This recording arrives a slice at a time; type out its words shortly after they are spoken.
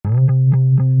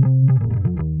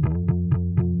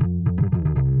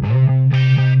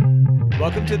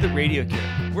Welcome to The Radio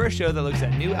Cure. We're a show that looks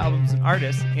at new albums and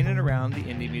artists in and around the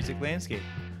indie music landscape.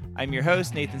 I'm your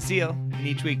host, Nathan Seal, and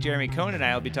each week Jeremy Cohn and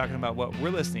I will be talking about what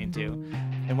we're listening to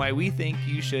and why we think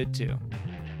you should too.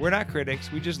 We're not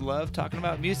critics, we just love talking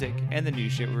about music and the new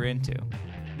shit we're into.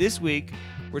 This week,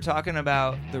 we're talking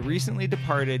about the recently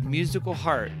departed musical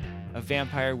heart of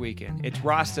Vampire Weekend. It's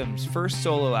Rostam's first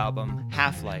solo album,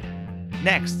 Half-Light.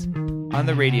 Next on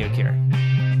The Radio Cure.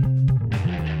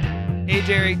 Hey,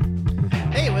 Jerry.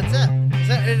 Hey, what's up?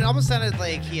 It almost sounded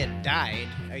like he had died.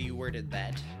 How you worded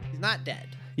that? He's not dead.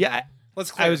 Yeah,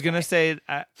 let's clarify. I was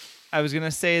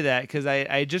gonna say that because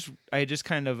I just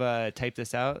kind of typed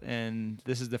this out, and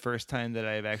this is the first time that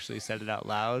I've actually said it out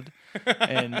loud,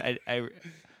 and I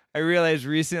realized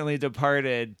recently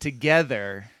departed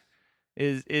together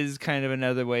is kind of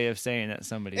another way of saying that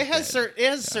somebody. It has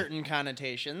certain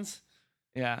connotations.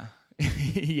 Yeah.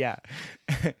 Yeah.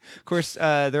 Of course,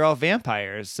 they're all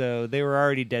vampires, so they were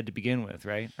already dead to begin with,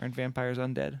 right? Aren't vampires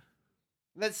undead?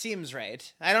 That seems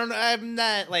right. I'm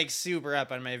not like super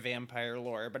up on my vampire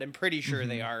lore, but I'm pretty sure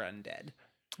they are undead.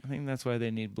 I think that's why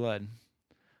they need blood.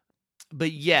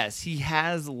 But yes, he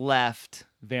has left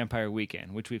Vampire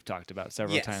Weekend, which we've talked about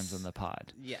several times on the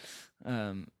pod. Yes.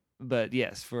 But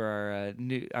yes, for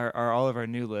our all of our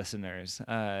new listeners,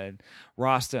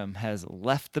 Rostam has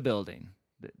left the building.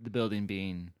 The building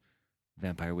being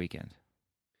Vampire Weekend.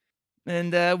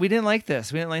 And we didn't like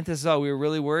this. We didn't like this at all. We were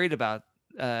really worried about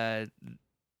the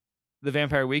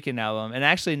Vampire Weekend album. And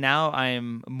actually now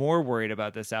I'm more worried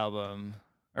about this album.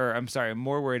 Or I'm sorry, I'm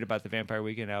more worried about the Vampire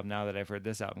Weekend album now that I've heard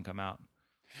this album come out.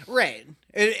 Right.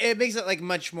 It makes it like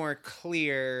much more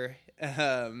clear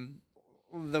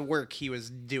the work he was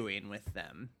doing with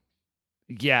them.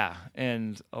 Yeah,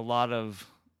 and a lot of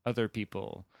other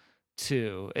people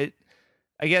too.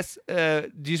 I guess, do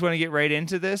you just want to get right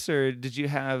into this, or did you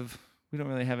have... We don't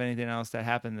really have anything else that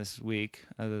happened this week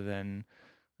other than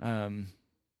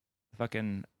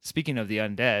fucking... Speaking of the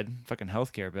undead, fucking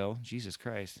healthcare bill. Jesus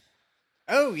Christ.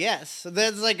 Oh, yes.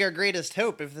 That's like our greatest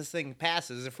hope if this thing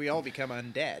passes, if we all become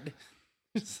undead.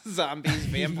 Zombies,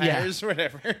 vampires,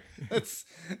 whatever.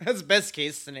 That's best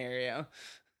case scenario.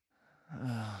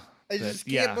 They just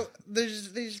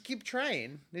keep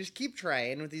trying. They just keep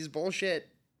trying with these bullshit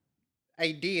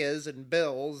ideas and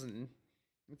bills, and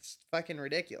it's fucking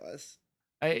ridiculous.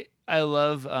 I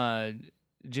love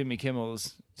Jimmy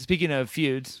Kimmel's. Speaking of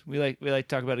feuds, we like to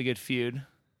talk about a good feud.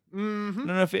 Mm-hmm. I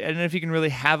don't know if you can really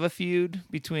have a feud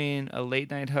between a late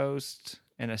night host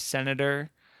and a senator.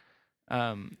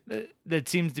 That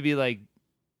seems to be like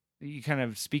you kind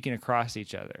of speaking across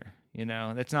each other. You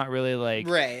know, that's not really like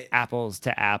apples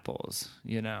to apples.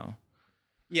 You know.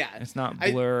 Yeah. It's not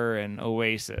Blur and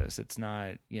Oasis. It's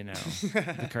not, the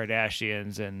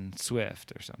Kardashians and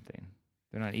Swift or something.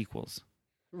 They're not equals.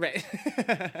 Right.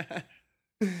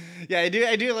 Yeah, I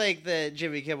do like that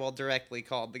Jimmy Kimmel directly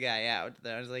called the guy out.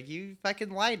 I was like, you fucking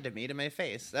lied to me to my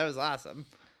face. That was awesome.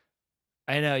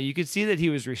 I know. You could see that he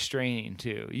was restraining,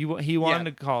 too. He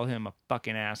wanted to call him a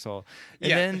fucking asshole.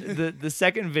 And then the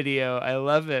second video, I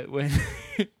love it when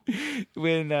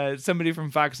when somebody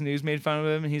from Fox News made fun of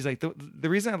him, and he's like, the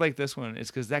reason I like this one is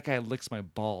because that guy licks my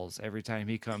balls every time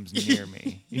he comes near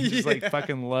me. He just,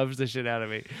 fucking loves the shit out of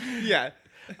me. Yeah.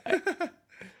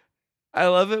 I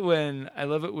love it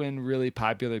when really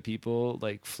popular people,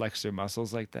 like, flex their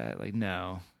muscles like that. Like,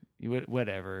 no.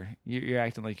 Whatever. You're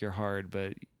acting like you're hard,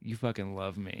 but you fucking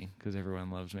love me because everyone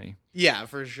loves me. Yeah,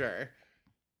 for sure.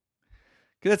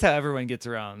 Because that's how everyone gets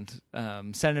around.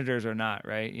 Senators or not,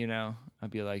 right?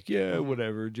 I'd be like, yeah,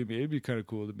 whatever, Jimmy. It'd be kind of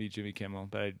cool to meet Jimmy Kimmel,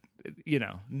 but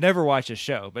never watch his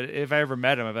show. But if I ever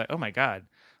met him, I'd be like, oh my god,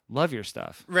 love your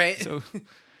stuff. Right. So,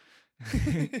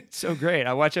 so great.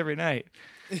 I watch every night.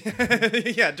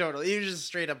 Yeah, totally. You just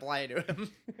straight up lie to him.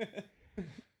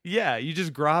 Yeah, you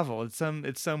just grovel. It's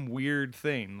some weird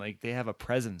thing. Like they have a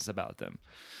presence about them.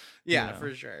 Yeah,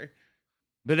 for sure.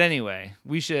 But anyway,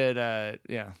 we should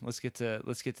let's get to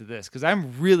this because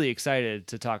I'm really excited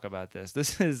to talk about this.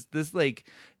 This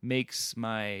makes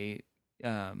my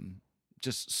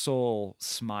just soul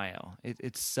smile.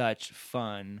 It's such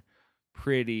fun,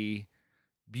 pretty,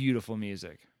 beautiful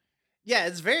music. Yeah,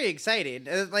 it's very exciting.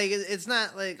 It's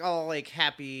not like all like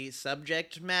happy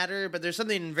subject matter, but there's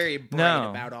something very bright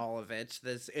about all of it.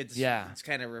 It's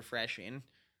kind of refreshing.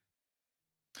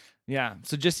 Yeah,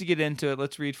 so just to get into it,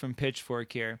 let's read from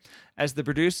Pitchfork here. As the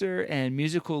producer and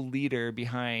musical leader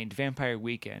behind Vampire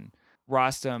Weekend,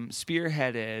 Rostam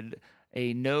spearheaded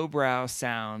a no-brow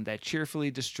sound that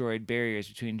cheerfully destroyed barriers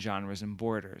between genres and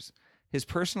borders. his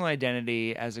personal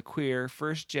identity as a queer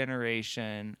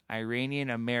first-generation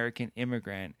Iranian-American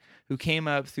immigrant who came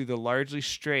up through the largely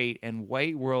straight and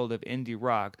white world of indie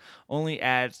rock only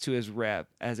adds to his rep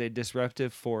as a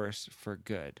disruptive force for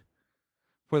good.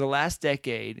 For the last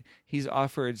decade, he's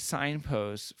offered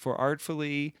signposts for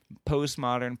artfully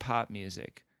postmodern pop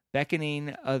music,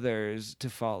 beckoning others to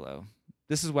follow.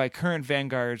 This is why current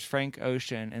vanguards Frank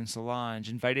Ocean and Solange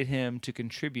invited him to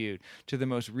contribute to the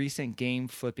most recent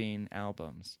game-flipping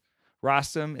albums.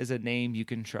 Rostam is a name you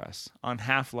can trust. On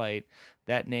Half-Light,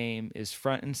 that name is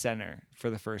front and center for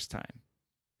the first time.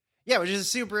 Yeah, which is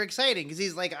super exciting because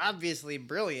he's like obviously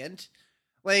brilliant.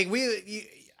 Like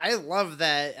I love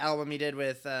that album he did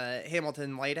with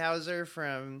Hamilton Lighthouser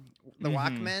from the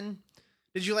Walkmen.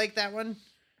 Did you like that one?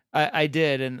 I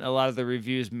did, and a lot of the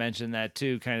reviews mentioned that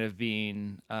too, kind of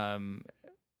being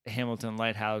Hamilton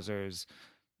Lighthouser's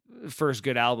first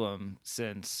good album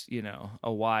since,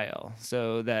 a while.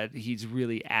 So that he's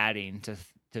really adding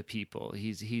to people.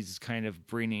 He's kind of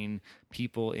bringing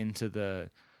people into the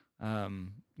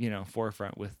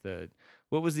forefront with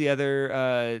what was the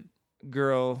other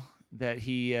girl that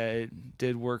he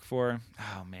did work for?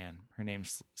 Oh man, her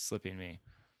name's slipping me.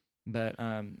 But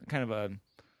kind of a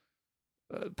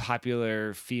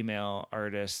popular female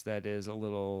artist that is a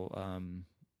little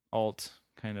alt,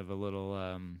 kind of a little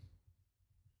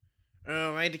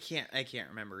oh, I can't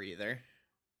remember either.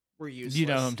 We're useless. Do you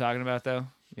know who I'm talking about though?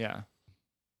 Yeah.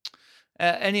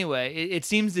 Anyway, it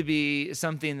seems to be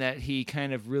something that he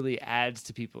kind of really adds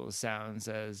to people's sounds.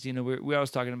 As we're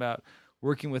always talking about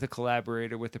working with a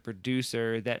collaborator, with a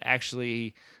producer that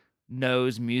actually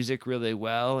knows music really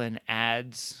well and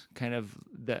adds kind of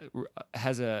that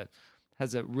has a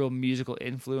real musical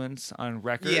influence on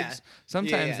records. Yeah.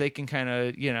 Sometimes they can kind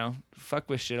of, fuck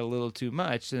with shit a little too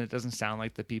much, and it doesn't sound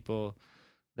like the people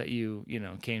that you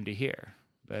came to hear.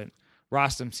 But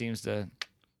Rostam seems to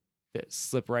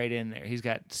slip right in there. He's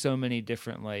got so many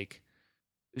different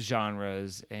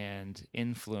genres and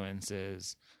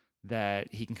influences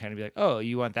that he can kind of be like, oh,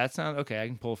 you want that sound? Okay, I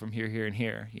can pull from here, here, and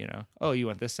here, Oh, you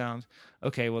want this sound?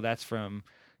 Okay, well, that's from,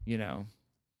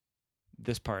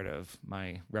 this part of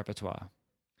my repertoire.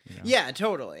 Yeah,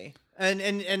 totally.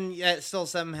 And yet still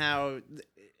somehow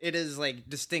it is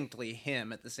distinctly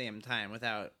him at the same time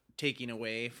without taking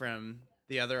away from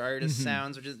the other artist's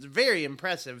sounds, which is very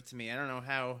impressive to me. I don't know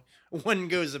how one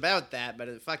goes about that, but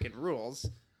it fucking rules.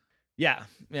 Yeah,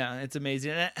 it's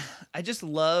amazing. And I just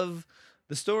love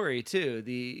the story too.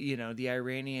 The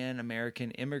Iranian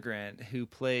American immigrant who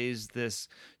plays this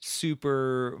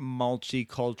super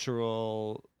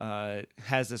multicultural,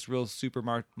 has this real super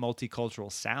multicultural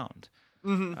sound.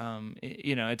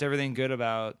 It's everything good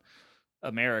about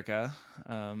America,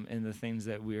 and the things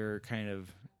that we're kind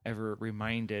of ever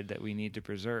reminded that we need to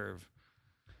preserve.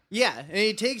 Yeah, and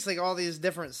he takes all these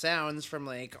different sounds from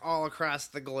all across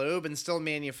the globe and still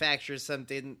manufactures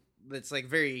something that's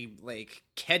very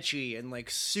catchy and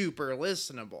super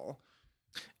listenable.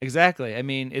 Exactly. I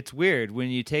mean, it's weird when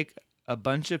you take a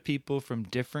bunch of people from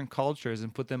different cultures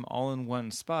and put them all in one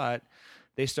spot,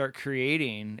 they start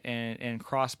creating and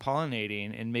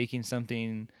cross-pollinating and making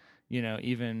something,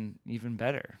 even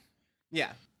better.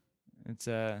 Yeah. It's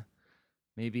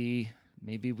maybe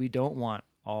we don't want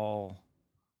all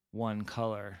one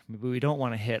color. Maybe we don't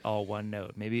want to hit all one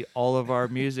note. Maybe all of our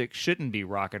music shouldn't be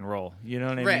rock and roll. You know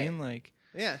what I mean?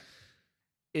 Yeah.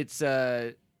 It's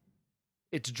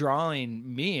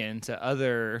drawing me into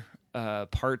other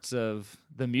parts of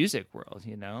the music world,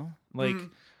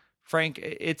 Frank,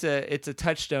 it's a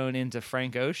touchstone into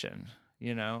Frank Ocean,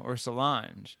 or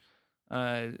Solange.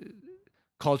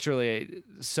 Culturally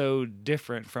so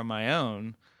different from my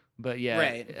own. But yeah,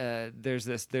 right. There's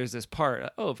this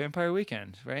part. Oh, Vampire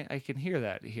Weekend, right? I can hear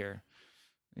that here.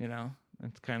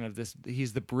 It's kind of this.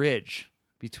 He's the bridge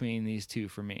between these two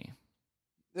for me.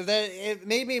 That it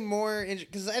made me more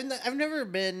because I've never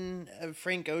been a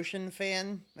Frank Ocean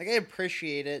fan. I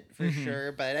appreciate it for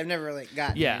sure, but I've never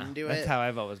gotten into it. That's how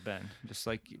I've always been. Just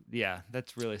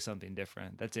that's really something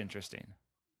different. That's interesting.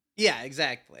 Yeah,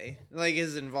 exactly.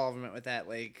 His involvement with that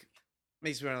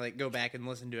makes me want to go back and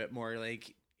listen to it more.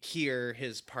 Hear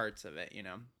his parts of it,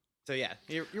 So yeah,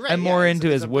 you're right. I'm more into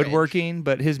his woodworking,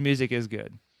 but his music is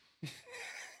good.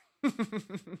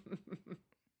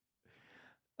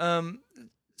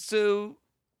 So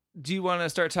do you want to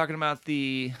start talking about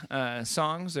the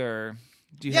songs, or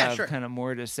do you have kind of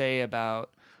more to say about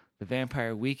the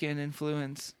Vampire Weekend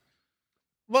influence?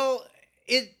 Well,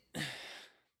 it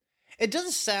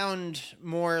does sound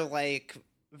more like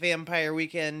Vampire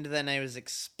Weekend than I was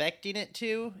expecting it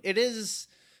to. It is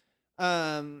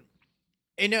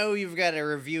I know you've got a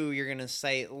review you're going to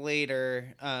cite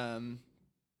later,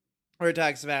 where it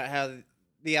talks about how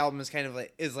the album is kind of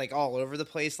like all over the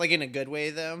place, like in a good way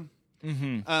though.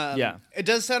 Yeah. It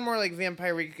does sound more like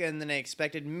Vampire Weekend than I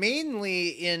expected, mainly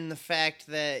in the fact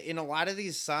that in a lot of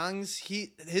these songs,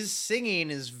 his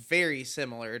singing is very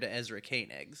similar to Ezra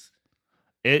Koenig's.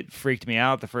 It freaked me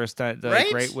out the first time,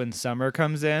 right when Summer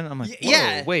comes in. I'm like, whoa,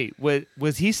 yeah. Wait,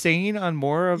 was he singing on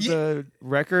more of the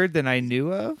record than I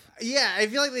knew of? Yeah, I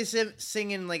feel like they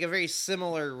sing in like a very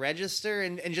similar register,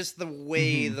 and just the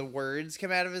way the words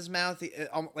come out of his mouth,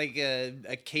 like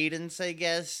a cadence, I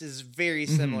guess, is very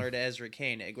similar to Ezra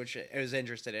Koenig, which I was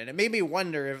interested in. It made me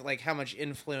wonder if like how much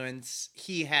influence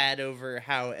he had over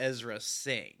how Ezra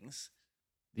sings.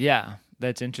 Yeah,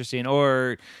 that's interesting.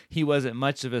 Or he wasn't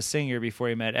much of a singer before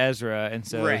he met Ezra, and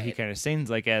so he kind of sings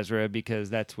like Ezra because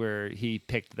that's where he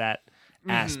picked that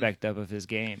aspect of his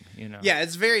game, you know? Yeah,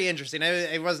 it's very interesting.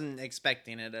 I wasn't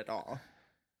expecting it at all.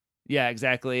 Yeah,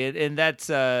 exactly. And that's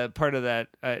part of that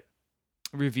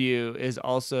review is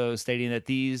also stating that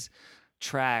these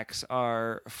tracks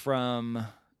are from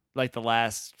like the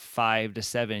last 5 to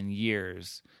 7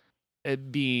 years.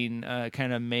 Being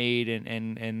kind of made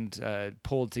and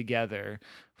pulled together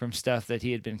from stuff that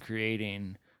he had been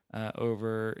creating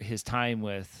over his time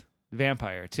with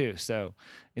Vampire too. So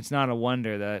it's not a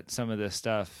wonder that some of this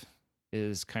stuff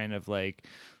is kind of like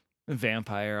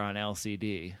Vampire on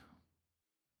LCD.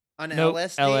 On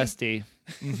LSD?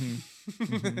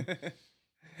 LSD.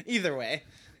 Either way.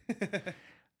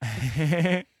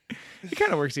 It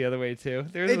kind of works the other way too.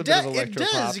 There's a bit of electro It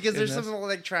does pop because there's this. some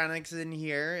electronics in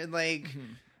here, and like,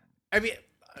 I mean,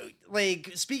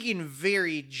 like speaking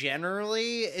very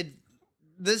generally,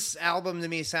 this album to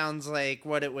me sounds like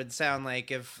what it would sound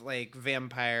like if like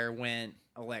Vampire went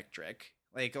electric,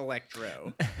 like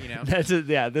electro. You know, that's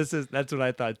what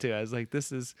I thought too. I was like,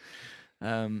 this is,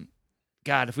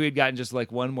 God, if we had gotten just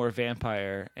like one more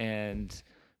Vampire and.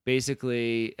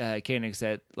 Basically, Koenig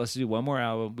said, let's do one more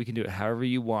album. We can do it however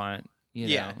you want. You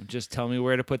know, just tell me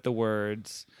where to put the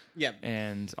words. Yep.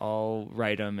 And I'll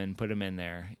write them and put them in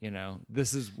there. You know,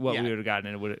 this is what we would have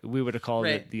gotten. And we would have called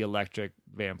it the Electric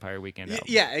Vampire Weekend album.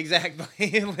 Yeah, exactly.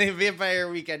 Like Vampire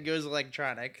Weekend goes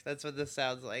electronic. That's what this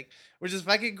sounds like, which is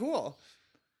fucking cool.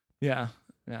 Yeah.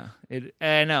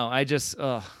 I know.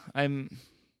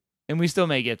 And we still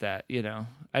may get that, you know.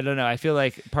 I don't know. I feel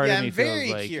like part of me feels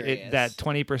like that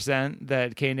 20%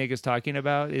 that Koenig is talking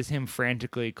about is him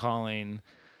frantically calling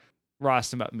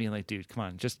Rostam up and being like, dude, come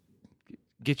on, just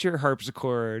get your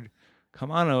harpsichord,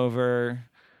 come on over,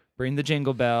 bring the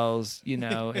jingle bells, you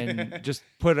know, and just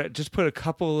put a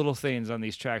couple little things on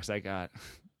these tracks I got.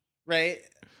 Right.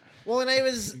 Well,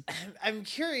 and I'm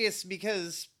curious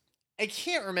because I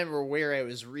can't remember where I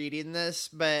was reading this,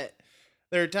 but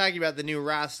they were talking about the new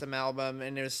Rostam album,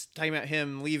 and it was talking about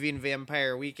him leaving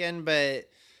Vampire Weekend, but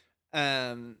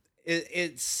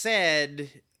it said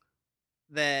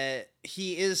that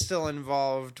he is still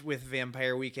involved with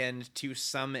Vampire Weekend to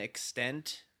some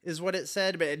extent, is what it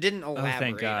said, but it didn't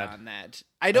elaborate on that.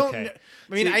 I don't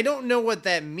I don't know what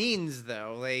that means,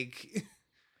 though. Like,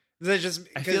 I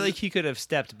feel like he could have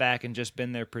stepped back and just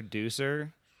been their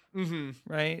producer,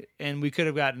 right? And we could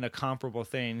have gotten a comparable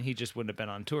thing. He just wouldn't have been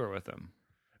on tour with them.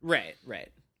 Right.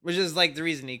 Which is like the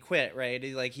reason he quit, right?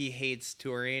 He hates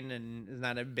touring and is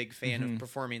not a big fan of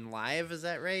performing live. Is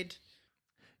that right?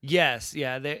 Yes,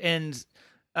 yeah. They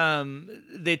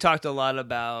talked a lot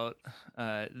about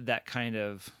that kind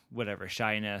of whatever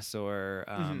shyness or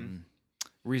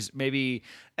maybe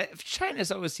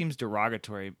shyness always seems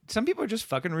derogatory. Some people are just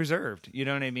fucking reserved. You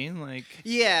know what I mean? Like,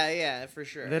 yeah, for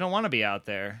sure. They don't want to be out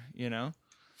there. You know,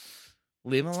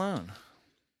 leave them alone.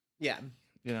 Yeah.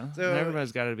 You know, so,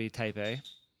 everybody's got to be type A.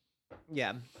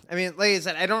 Yeah. I mean, like I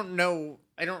said, I don't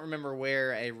remember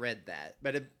where I read that,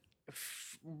 but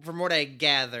from what I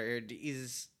gathered,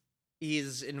 he's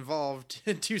involved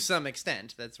to some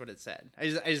extent. That's what it said.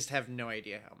 I just have no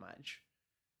idea how much.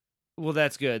 Well,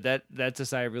 that's good. That's a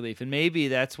sigh of relief. And maybe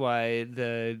that's why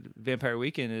the Vampire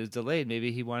Weekend is delayed.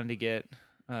 Maybe he wanted to get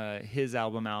his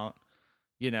album out,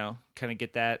 you know, kind of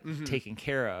get that taken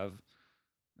care of.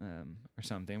 Or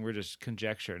something. We're just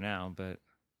conjecture now, but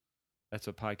that's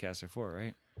what podcasts are for,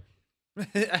 right?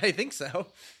 I think so.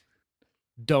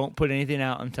 Don't put anything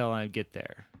out until I get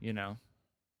there, you know?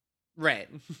 Right.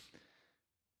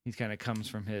 He kind of comes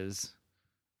from his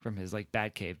like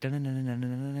bat cave.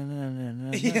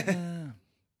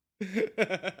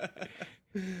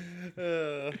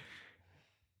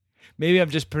 Maybe I'm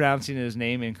just pronouncing his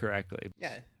name incorrectly.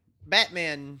 Yeah.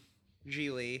 Batman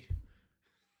Geely.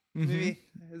 Maybe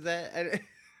is that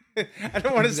I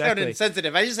don't want to sound Exactly.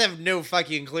 insensitive. I just have no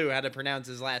fucking clue how to pronounce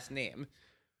his last name.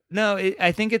 No,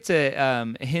 I think it's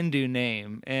a Hindu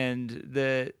name, and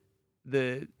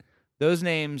those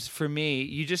names for me,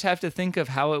 you just have to think of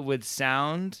how it would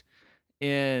sound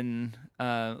in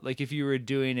like if you were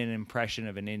doing an impression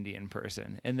of an Indian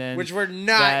person, and then Which we're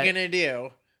not gonna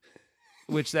do.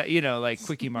 Which that like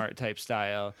Quickie Mart type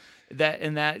style,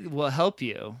 that will help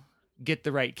you get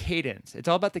the right cadence. It's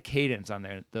all about the cadence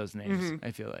on those names.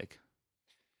 I feel like.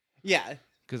 Yeah.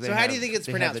 So how do you think it's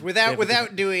pronounced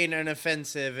without doing an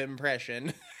offensive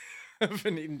impression of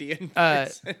an Indian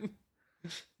person?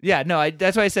 Yeah, no,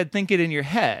 that's why I said think it in your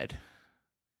head,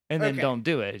 and then don't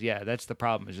do it. Yeah, that's the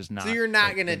problem. Is just not. So you're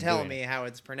not going to tell me how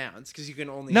it's pronounced because you can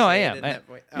only. No, say I it am. in that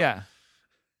way. Oh. Yeah,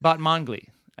 Botmongli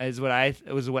is what I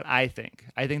think.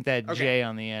 I think that J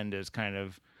on the end is kind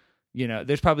of,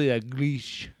 there's probably a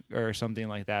glish or something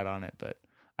like that on it, but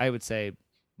I would say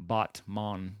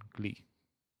Botmongli.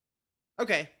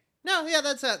 Okay. No, yeah,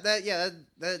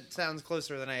 that sounds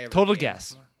closer than I ever. Total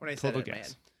guess. When I said Total it, guess.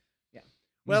 man. Yeah.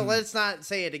 Well, let's not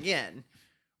say it again.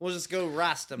 We'll just go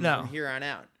Rostam from here on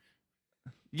out.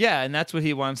 Yeah, and that's what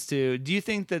he wants to. Do you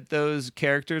think that those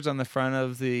characters on the front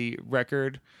of the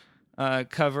record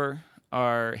cover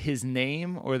are his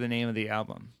name or the name of the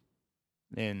album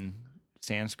in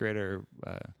Sanskrit or?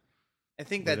 I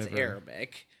think that's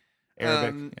Arabic.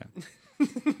 Arabic, yeah.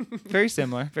 Very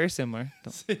similar. Very similar.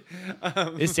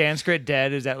 Is Sanskrit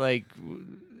dead? Is that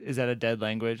a dead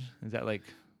language? Is that like?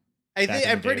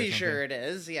 I'm pretty sure it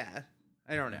is. Yeah.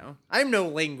 I don't know. I'm no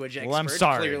language expert. Well, I'm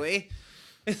sorry. Clearly.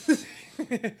 I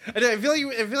feel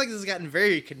like this has gotten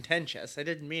very contentious. I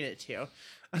didn't mean it to.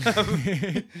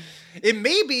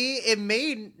 It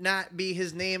may not be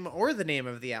his name or the name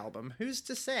of the album. Who's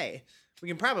to say? We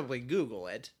can probably Google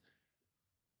it.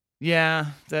 Yeah,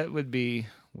 that would be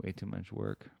way too much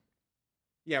work.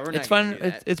 Yeah, we're not. It's fun.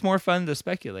 It's more fun to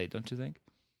speculate, don't you think?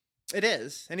 It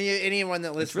is. Anyone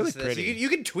that listens really to this, pretty. you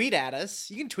can tweet at us.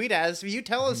 You can tweet at us if you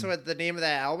tell us what the name of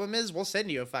that album is. We'll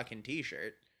send you a fucking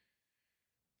T-shirt.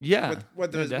 Yeah,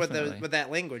 what that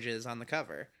language is on the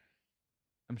cover.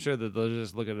 I'm sure that they'll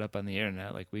just look it up on the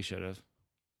internet like we should have.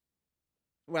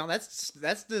 Well, that's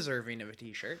deserving of a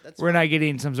T-shirt. We're not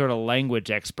getting some sort of language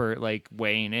expert like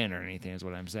weighing in or anything. Is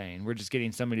what I'm saying. We're just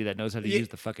getting somebody that knows how to use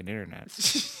the fucking internet.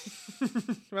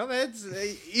 Well, that's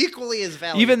equally as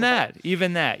valuable. Even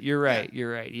that. You're right. Yeah.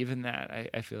 You're right. Even that,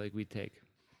 I feel like we take.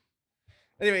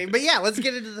 Anyway, but yeah, let's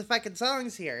get into the fucking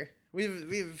songs here.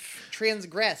 We've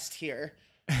transgressed here.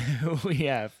 We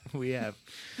have. We're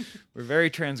very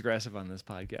transgressive on this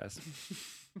podcast.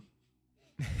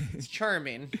 It's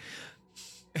charming.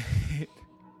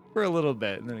 For a little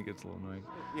bit, and then it gets a little annoying.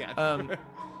 Yeah.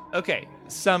 Okay,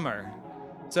 Summer.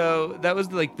 So that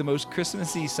was like the most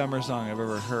Christmassy summer song I've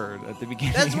ever heard at the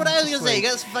beginning. That's what I was gonna say. You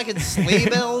got some fucking sleigh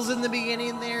bells in the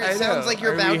beginning there. It sounds like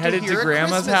you're about to headed hear to a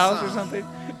Grandma's Christmas house song. or something.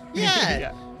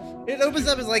 Yeah. It opens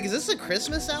up as like, is this a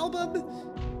Christmas album?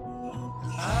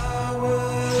 I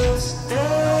was dead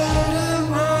and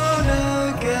born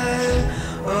again.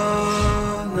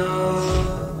 Oh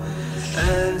no,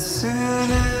 and soon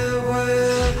it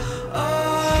will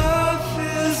all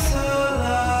feel so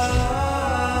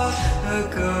long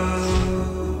ago.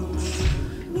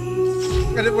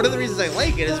 And one of the reasons I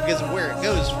like it is because of where it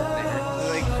goes from there.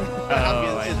 Like,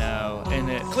 I know, and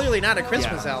it clearly not a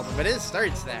Christmas album, but it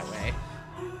starts that way.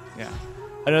 Yeah,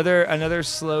 another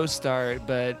slow start,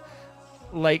 but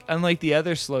like unlike the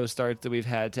other slow starts that we've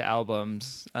had to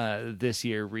albums this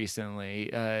year recently,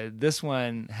 this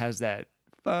one has that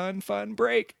fun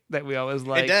break that we always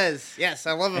like. It does. Yes,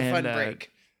 I love a fun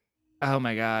break. Oh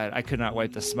my god, I could not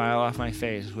wipe the smile off my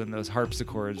face when those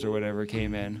harpsichords or whatever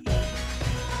came in.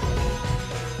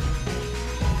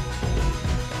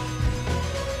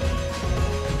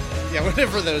 Yeah,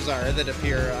 whatever those are that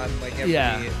appear on like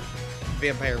every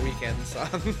Vampire Weekend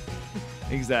song.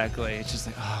 Exactly. It's just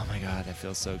like, oh my god, that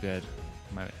feels so good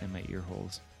in my ear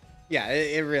holes. Yeah,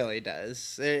 it really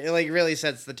does. It like really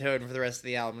sets the tone for the rest of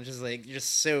the album. It's just like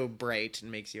just so bright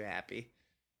and makes you happy.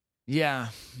 Yeah,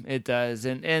 it does,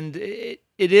 and it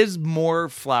is more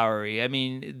flowery. I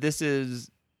mean, this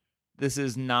is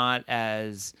not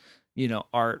as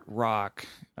art rock,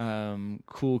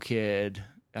 cool kid,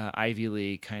 Ivy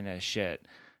League kind of shit,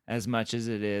 as much as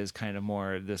it is kind of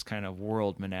more this kind of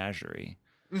world menagerie.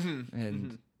 Mm-hmm.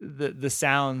 And the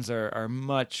sounds are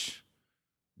much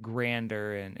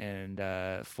grander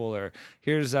and fuller.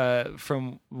 Here's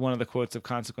from one of the quotes of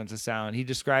Consequence of Sound. He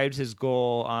described his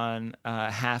goal on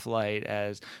Half Light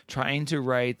as trying to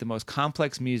write the most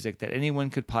complex music that anyone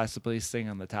could possibly sing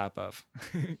on the top of.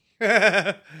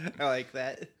 I like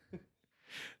that.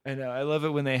 I know. I love it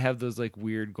when they have those like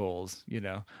weird goals, you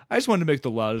know. I just wanted to make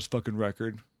the loudest fucking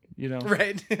record, you know.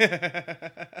 Right.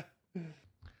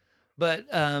 But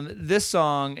this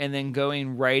song and then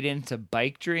going right into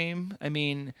Bike Dream, I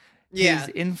mean, his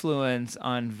influence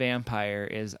on Vampire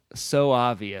is so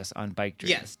obvious on Bike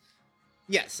Dream.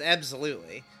 Yes,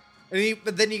 absolutely.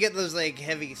 But then you get those like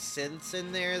heavy synths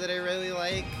in there that I really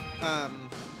like.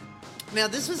 Now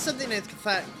this was something I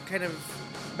thought kind of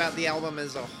about the album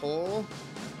as a whole,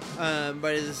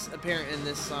 but is apparent in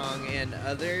this song and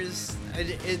others.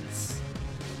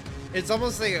 It's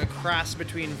almost like a cross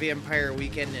between Vampire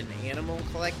Weekend and Animal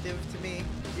Collective to me.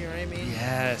 You know what I mean?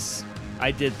 Yes,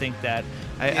 I did think that.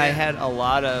 I had a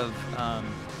lot of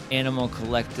Animal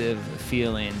Collective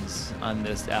feelings on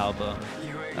this album.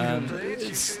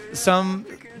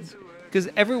 Because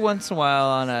every once in a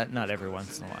while not every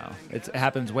once in a while, it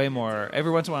happens way more.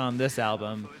 Every once in a while on this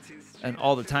album, and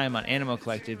all the time on Animal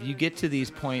Collective, you get to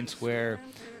these points where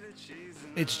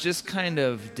it's just kind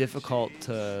of difficult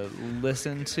to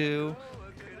listen to,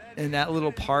 and that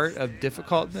little part of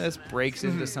difficultness breaks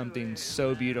into something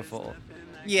so beautiful.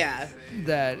 Yeah.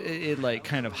 That it like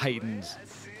kind of heightens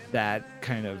that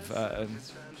kind of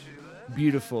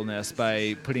beautifuln's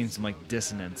by putting some like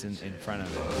dissonance in front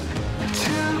of it.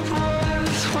 Two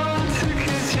boys, one to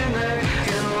kiss your neck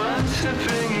and one to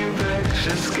bring you back.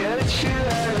 Just get you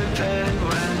out of bed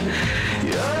when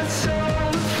you're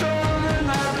told from the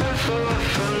night before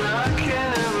for knocking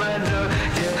at my door.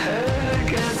 Your head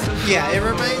against the floor. Yeah, it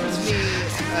reminds me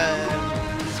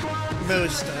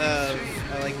most of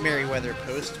like Merryweather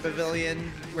Post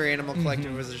Pavilion, where Animal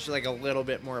Collective was just like a little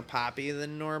bit more poppy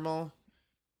than normal.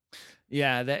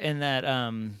 Yeah, that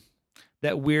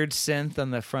weird synth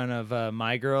on the front of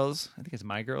My Girls. I think it's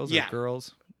My Girls or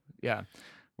Girls. Yeah,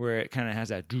 where it kind of has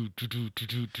that do.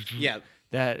 Yeah,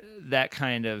 that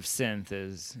kind of synth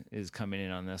is coming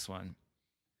in on this one.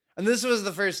 And this was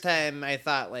the first time I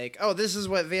thought like, oh, this is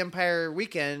what Vampire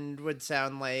Weekend would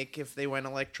sound like if they went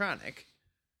electronic.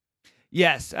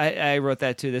 Yes, I wrote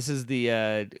that too. This is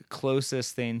the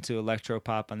closest thing to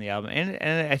electropop on the album,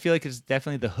 and I feel like it's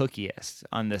definitely the hookiest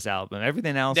on this album.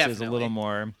 Everything else is a little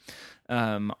more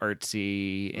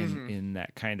artsy in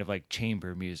that kind of like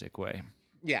chamber music way.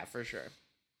 Yeah, for sure.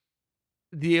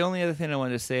 The only other thing I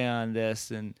wanted to say on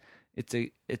this, and it's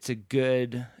a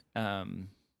good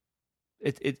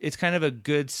it's kind of a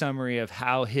good summary of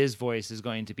how his voice is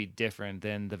going to be different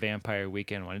than the Vampire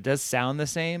Weekend one. It does sound the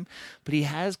same, but he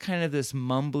has kind of this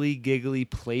mumbly, giggly,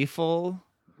 playful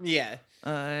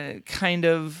kind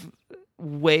of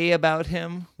way about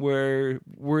him where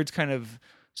words kind of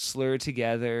slur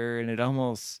together, and it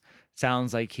almost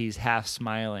sounds like he's half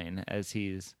smiling as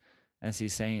he's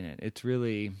saying it. It's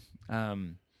really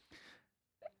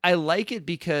I like it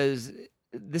because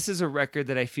this is a record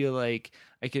that I feel like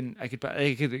I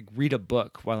could read a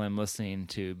book while I'm listening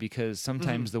to, because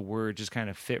sometimes the words just kind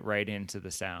of fit right into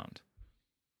the sound.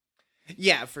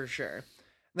 Yeah, for sure.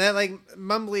 That like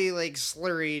mumbly, like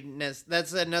slurriness,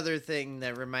 that's another thing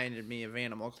that reminded me of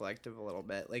Animal Collective a little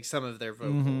bit, like some of their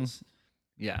vocals.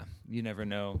 Yeah, you never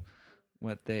know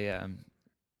what they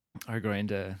are going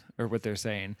to, or what they're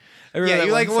saying. Yeah,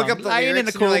 you like look up the lying in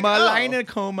a lyrics coma, and you're like, oh. lying in a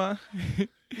coma.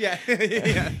 Yeah.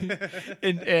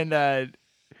 and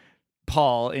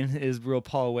Paul, in his real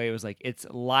Paul way, was like, it's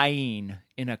lying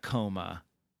in a coma.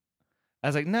 I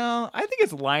was like, no, I think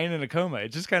it's lying in a coma.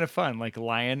 It's just kind of fun, like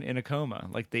lion in a coma,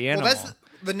 like the animal. Well, that's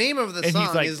the name of the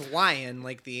song like, is Lion,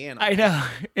 like the animal. I know.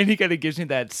 And he kind of gives me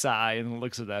that sigh and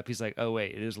looks it up. He's like, oh,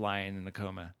 wait, it is lying in a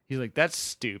coma. He's like, that's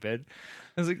stupid.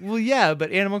 I was like, well, yeah,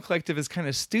 but Animal Collective is kind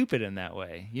of stupid in that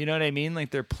way. You know what I mean?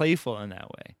 Like they're playful in that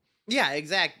way. Yeah,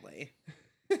 exactly.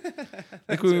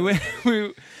 Like when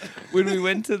we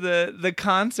went to the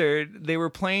concert, they were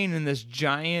playing in this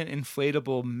giant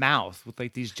inflatable mouth with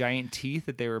like these giant teeth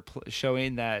that they were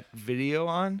showing that video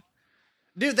on.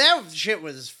 Dude, that shit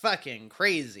was fucking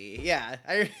crazy. Yeah,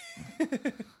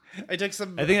 I took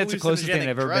some. I think that's the closest thing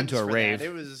I've ever been to a rave. That.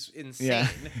 It was insane.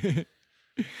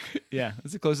 Yeah, yeah,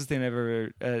 that's the closest thing I've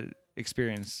ever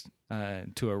experienced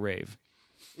to a rave.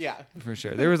 Yeah, for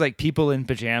sure. There was like people in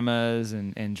pajamas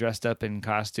and dressed up in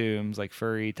costumes, like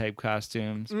furry type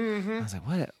costumes. I was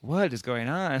like, what is going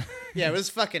on? Yeah, it was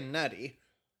fucking nutty.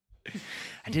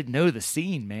 I didn't know the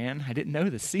scene, man. I didn't know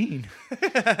the scene.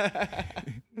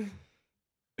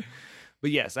 But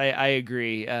yes, I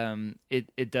agree.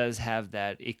 It does have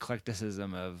that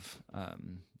eclecticism of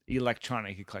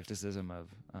electronic eclecticism of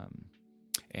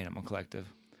Animal Collective.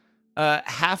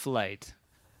 Half Light.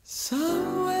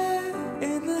 Somewhere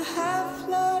in the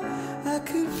half-light, I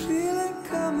could feel it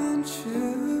coming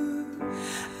true.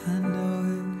 I know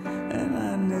it, and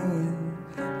I know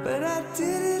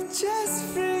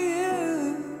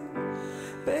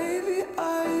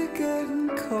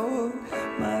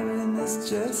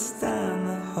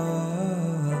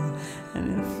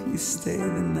stay the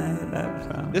night. I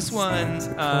promise. This one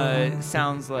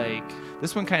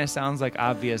kind of sounds like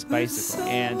Obvious Bicycle,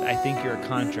 and I Think You're a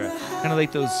Contra. Kind of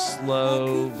like those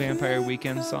slow Vampire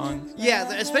Weekend songs.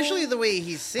 Yeah, especially the way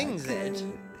he sings it.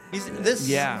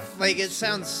 Like, it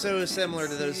sounds so similar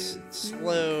to those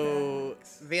slow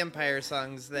vampire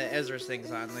songs that Ezra sings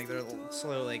on. Like, they're little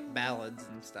slow, like, ballads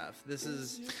and stuff.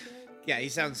 He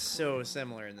sounds so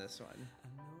similar in this one.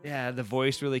 Yeah, the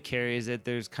voice really carries it.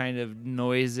 There's kind of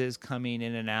noises coming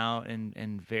in and out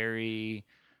and very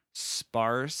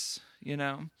sparse, you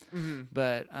know? Mm-hmm.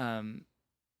 But,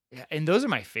 yeah, and those are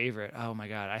my favorite. Oh, my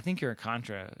God. I Think You're a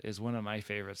Contra is one of my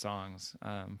favorite songs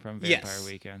from Vampire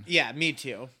Weekend. Yeah, me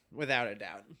too, without a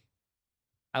doubt.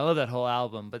 I love that whole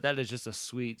album, but that is just a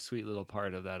sweet, sweet little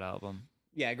part of that album.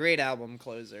 Yeah, great album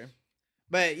closer.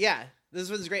 But yeah, this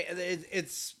one's great.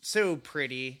 It's so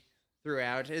pretty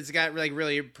throughout. It's got like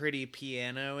really pretty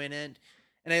piano in it.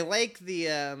 And I like the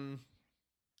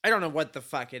I don't know what the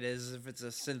fuck it is, if it's a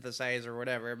synthesizer or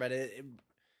whatever, but it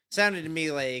sounded to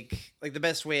me like the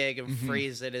best way I can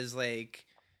phrase it is like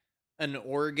an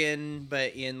organ,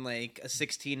 but in like a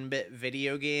 16-bit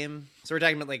video game. So we're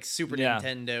talking about like Super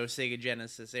Nintendo, Sega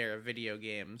Genesis era video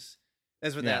games.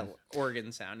 That's what that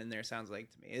organ sound in there sounds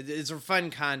like to me. It's a fun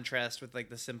contrast with like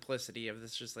the simplicity of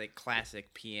this just like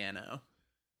classic piano.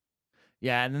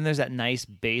 Yeah, and then there's that nice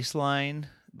bass line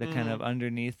that kind of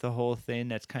underneath the whole thing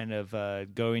that's kind of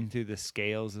going through the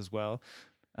scales as well.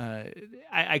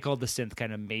 I call the synth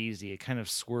kind of mazy. It kind of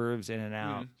swerves in and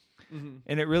out. Mm-hmm.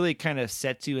 And it really kind of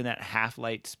sets you in that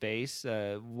half-light space.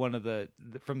 One of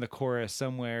from the chorus,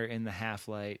 somewhere in the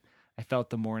half-light, I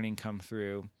felt the morning come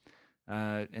through.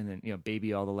 And then,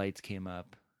 baby, all the lights came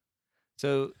up.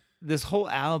 So this whole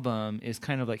album is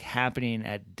kind of like happening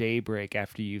at daybreak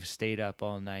after you've stayed up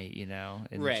all night,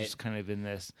 and just kind of in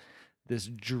this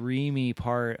dreamy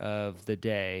part of the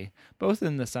day, both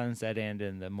in the sunset and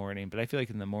in the morning. But I feel like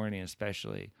in the morning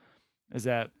especially, is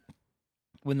that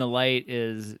when the light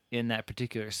is in that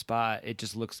particular spot, it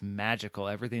just looks magical.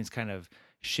 Everything's kind of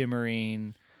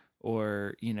shimmering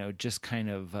or, just kind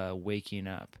of waking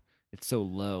up. It's so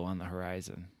low on the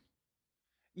horizon.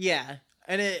 Yeah.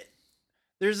 And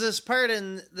there's this part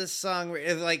in this song where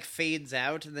it like fades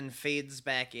out and then fades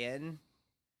back in.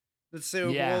 That's so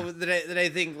cool that I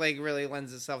think like really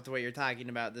lends itself to what you're talking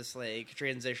about, this like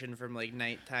transition from like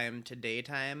nighttime to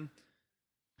daytime.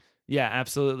 Yeah,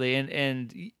 absolutely.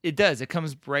 And it does. It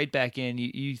comes right back in.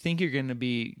 You think you're going to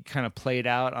be kind of played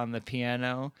out on the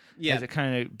piano as it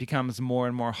kind of becomes more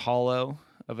and more hollow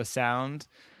of a sound.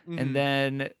 Mm-hmm. And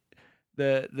then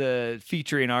the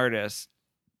featuring artist,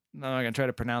 I'm not going to try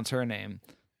to pronounce her name.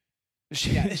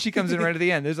 She comes in right at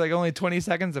the end. There's like only 20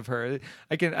 seconds of her.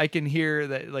 I can hear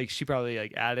that like she probably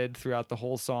like added throughout the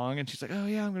whole song, and she's like, "Oh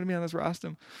yeah, I'm going to be on this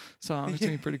Rostam song. It's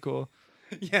going to be pretty cool."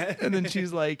 Yeah. And then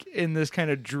she's like in this kind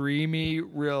of dreamy,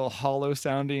 real hollow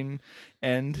sounding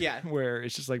end where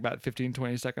it's just like about 15,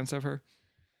 20 seconds of her.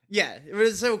 Yeah. It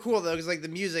was so cool though, because like the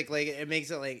music, like it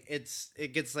makes it like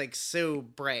it gets like so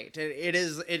bright.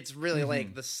 It's really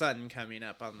like the sun coming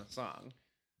up on the song.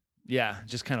 Yeah.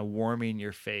 Just kind of warming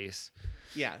your face.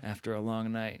 Yeah. After a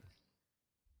long night.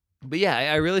 But yeah,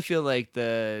 I really feel like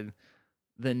the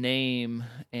name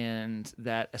and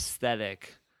that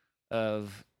aesthetic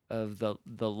of the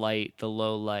light, the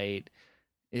low light,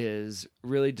 is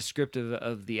really descriptive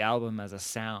of the album as a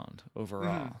sound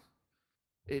overall.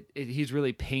 He's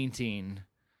really painting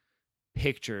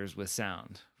pictures with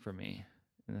sound for me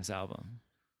in this album.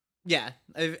 Yeah,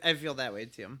 I feel that way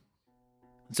too.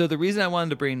 So the reason I wanted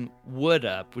to bring Wood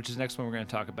up, which is the next one we're going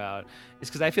to talk about, is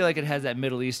because I feel like it has that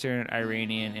Middle Eastern,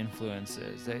 Iranian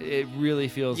influences. It really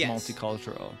feels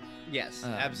multicultural. Yes,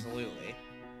 absolutely.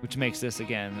 Which makes this,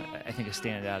 again, I think a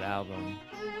standout album,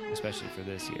 especially for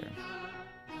this year.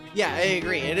 Yeah, I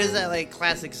agree. It is that like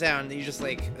classic sound that you just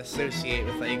like associate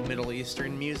with like Middle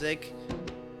Eastern music.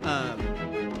 But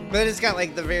it's got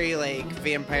like the very like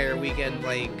Vampire Weekend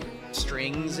like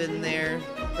strings in there.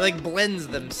 It, like blends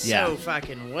them so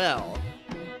fucking well.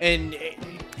 And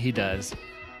he does.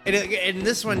 And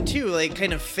this one too, like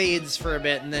kind of fades for a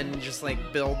bit and then just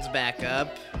like builds back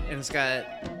up. And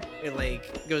it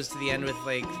like goes to the end with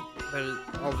like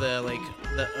all the like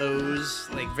the O's,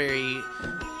 like very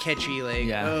catchy like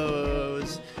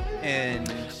O's.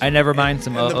 And I never mind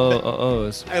some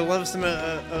O's. I love some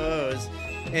O's.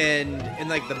 And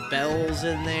like the bells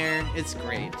in there. It's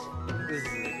great.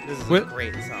 This is a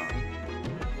great song.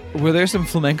 Were there some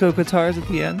flamenco guitars at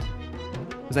the end?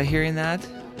 Was I hearing that?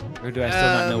 Or do I still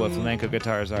not know what flamenco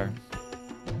guitars are?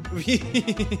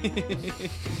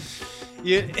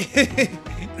 Yeah,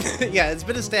 it's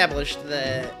been established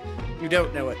that You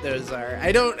don't know what those are.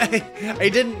 I don't. I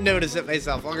didn't notice it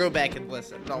myself. I'll go back and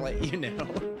listen. I'll let you know.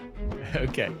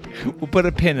 Okay, we'll put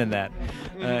a pin in that.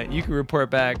 You can report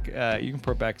back. You can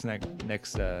report back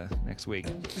next week.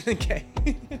 Okay.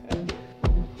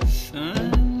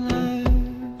 Sunlight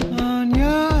on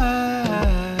your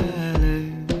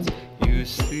eyelids, you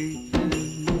sleeping.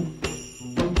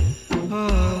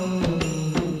 Oh,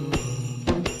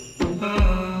 oh.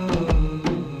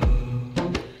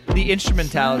 The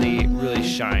instrumentality really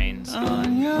shines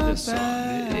on this song.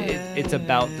 It's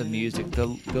about the music. The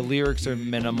lyrics are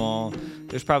minimal.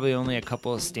 There's probably only a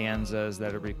couple of stanzas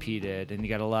that are repeated, and you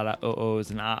got a lot of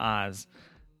oh-ohs and ah-ahs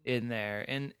in there,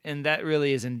 and that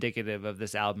really is indicative of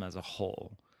this album as a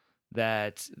whole.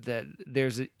 That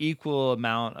there's an equal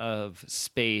amount of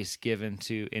space given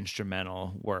to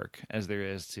instrumental work as there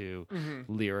is to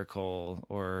lyrical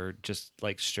or just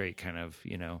like straight kind of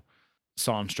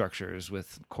song structures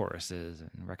with choruses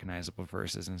and recognizable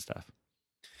verses and stuff.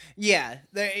 Yeah,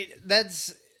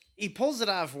 he pulls it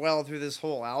off well through this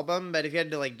whole album, but if you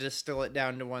had to like distill it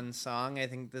down to one song, I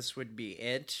think this would be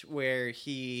it, where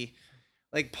he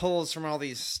like pulls from all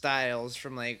these styles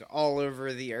from like all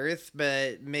over the earth,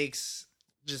 but makes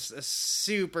just a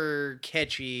super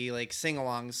catchy like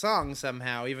sing-along song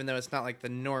somehow, even though it's not like the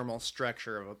normal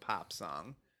structure of a pop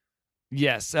song.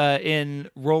 Yes, in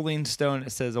Rolling Stone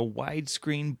it says a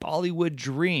widescreen Bollywood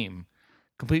dream,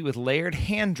 complete with layered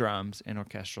hand drums and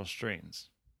orchestral strings.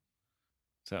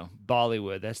 So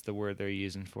Bollywood, that's the word they're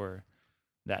using for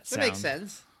that sound. That makes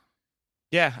sense.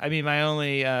 Yeah, I mean, my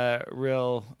only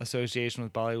real association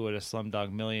with Bollywood is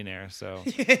Slumdog Millionaire, so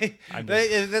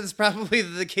That's probably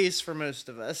the case for most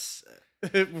of us,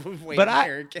 white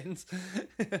Americans.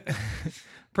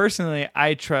 Personally,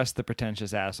 I trust the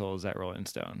pretentious assholes at Rolling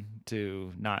Stone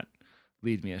to not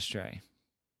lead me astray.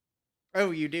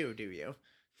 Oh, you do you?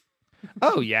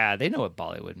 Oh yeah, they know what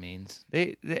Bollywood means.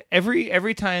 They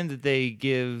every time that they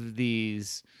give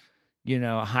these,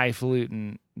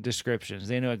 highfalutin descriptions,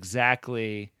 they know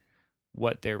exactly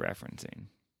what they're referencing.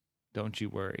 Don't you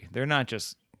worry. They're not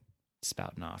just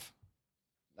spouting off.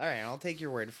 All right, I'll take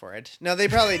your word for it. No, they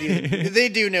probably do. They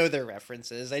do know their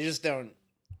references. I just don't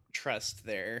trust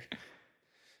their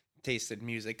taste in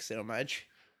music so much.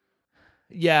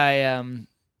 Yeah,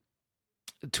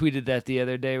 I tweeted that the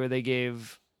other day where they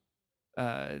gave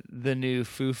the new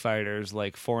Foo Fighters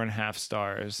like 4.5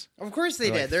 stars. Of course they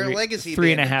did. Like They're a legacy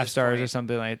 3.5 stars or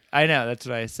something like. I know, that's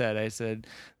what I said. I said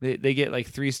they get like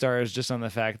 3 stars just on the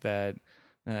fact that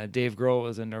Dave Grohl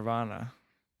was in Nirvana.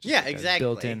 Yeah, exactly.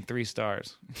 Built in 3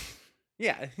 stars.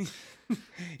 Yeah.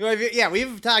 Yeah,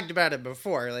 we've talked about it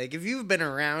before. Like, if you've been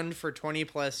around for 20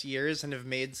 plus years and have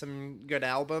made some good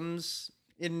albums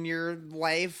in your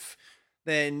life,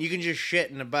 then you can just shit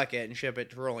in a bucket and ship it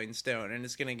to Rolling Stone, and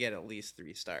it's going to get at least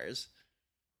 3 stars.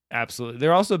 Absolutely.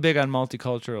 They're also big on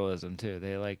multiculturalism, too.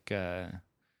 They like... I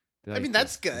mean,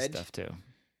 that's good. Stuff, too.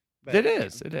 But, it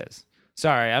is.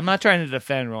 Sorry, I'm not trying to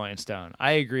defend Rolling Stone.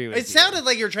 I agree with you. It sounded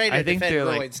like you're trying to defend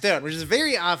Rolling like... Stone, which is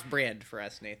very off-brand for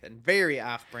us, Nathan. Very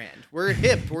off-brand. We're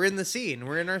hip. We're in the scene.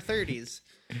 We're in our 30s.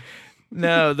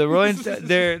 No, the Rolling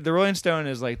Stone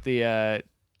is like the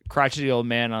crotchety old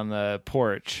man on the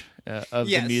porch of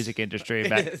the music industry.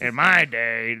 Back in my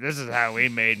day, this is how we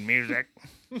made music.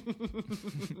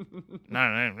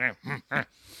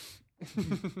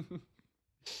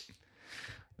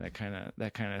 that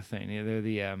kind of thing. Yeah, they're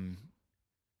the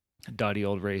dotty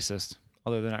old racist,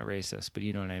 although they're not racist, but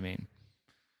you know what I mean.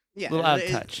 Yeah, a little out of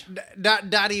touch.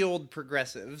 Dotty old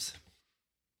progressives.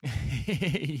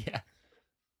 Yeah.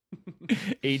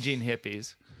 Aging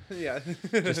hippies. Yeah.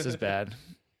 Just as bad.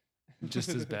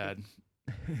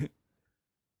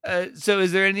 So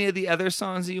is there any of the other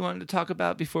songs that you wanted to talk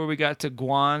about before we got to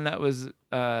Guan? That was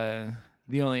the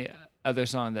only other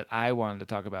song that I wanted to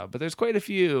talk about, but there's quite a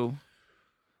few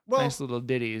nice little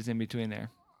ditties in between there.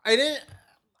 I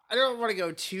don't want to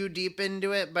go too deep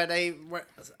into it, but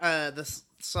the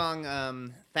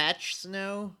song Thatch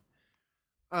Snow.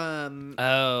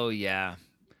 Oh yeah.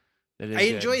 I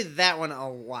enjoy that one a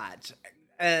lot.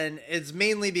 And it's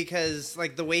mainly because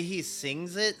like the way he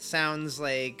sings it sounds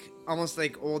like almost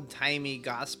like old-timey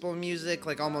gospel music,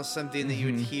 like almost something that you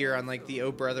would hear on like the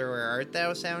Oh Brother Where Art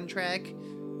Thou soundtrack.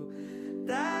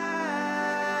 Thou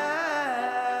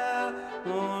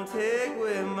won't take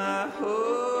away my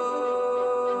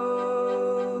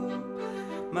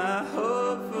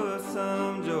hope for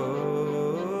some joy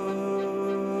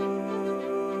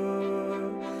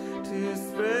to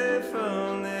spread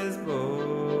from this bowl.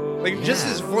 Like just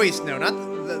his voice, no, not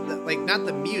not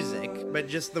the music, but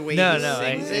just the way he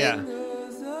sings it. Yeah.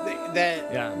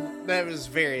 That was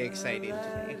very exciting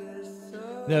to me.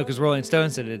 No, because Rolling Stone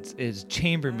said it's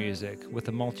chamber music with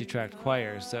a multi-tracked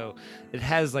choir, so it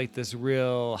has like this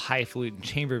real highfalutin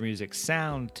chamber music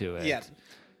sound to it.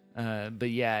 Yeah.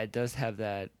 But yeah, it does have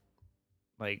that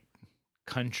like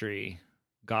country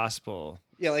gospel.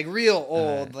 Yeah, like real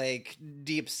old, like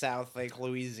deep South, like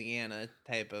Louisiana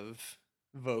type of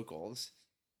vocals.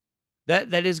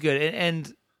 That is good,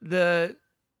 and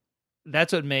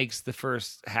that's what makes the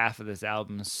first half of this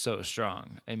album so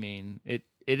strong. I mean, it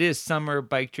is Summer,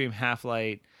 Bike Dream, Half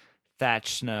Light,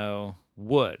 Thatch Snow,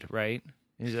 Wood, right?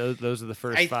 Those are the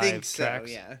first 5 think so,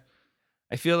 tracks. yeah.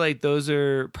 I feel like those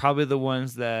are probably the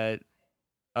ones that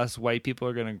us white people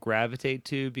are going to gravitate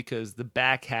to, because the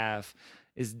back half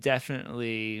is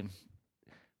definitely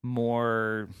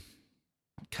more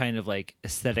kind of like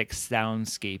aesthetic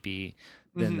soundscapey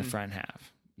than the front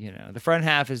half. You know, the front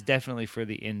half is definitely for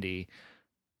the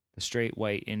straight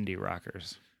white indie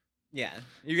rockers. Yeah.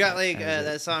 You got like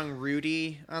that song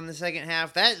Rudy on the second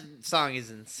half. That song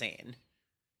is insane.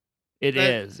 It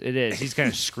is. He's kind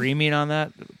of screaming on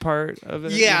that part of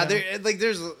it. Yeah, you know?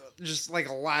 there's just like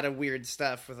a lot of weird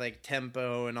stuff with like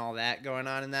tempo and all that going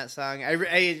on in that song.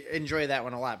 I enjoy that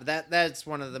one a lot, but that's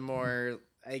one of the more,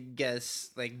 I guess,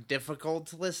 like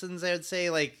difficult listens, I would say,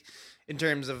 like in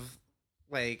terms of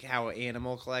like how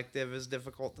Animal Collective is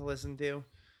difficult to listen to.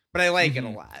 But I like it a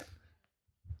lot.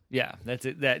 Yeah, that's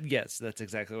it. That's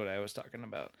exactly what I was talking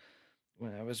about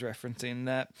when I was referencing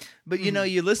that. But you know,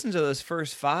 you listen to those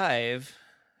first 5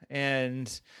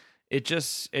 and it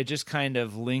just kind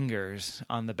of lingers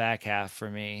on the back half for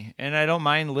me, and I don't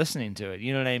mind listening to it.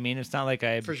 You know what I mean? It's not like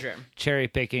I'm For sure. cherry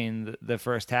picking the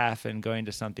first half and going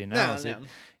to something else. No.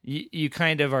 You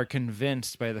kind of are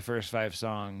convinced by the first 5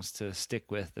 songs to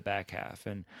stick with the back half,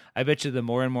 and I bet you the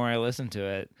more and more I listen to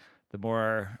it, the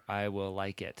more I will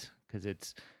like it, because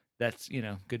that's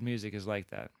good music is like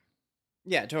that.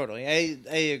 Yeah, totally.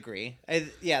 I agree.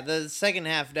 The second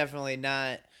half definitely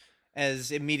not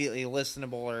as immediately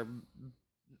listenable, or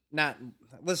not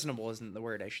listenable isn't the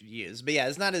word I should use, but yeah,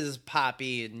 it's not as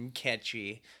poppy and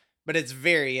catchy, but it's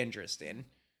very interesting.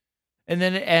 And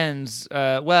then it ends.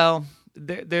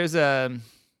 There's a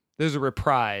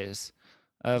reprise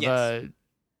of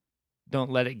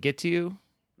 "Don't Let It Get to You."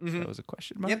 That was a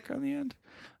question mark on the end.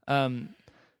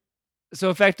 So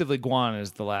effectively, Guan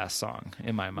is the last song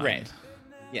in my mind. Right.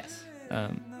 Yes.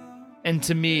 And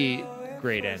to me,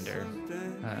 great ender.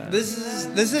 This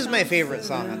is my favorite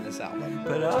song on this album.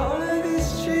 But all of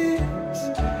these dreams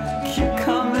keep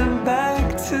coming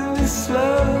back to me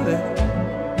slowly,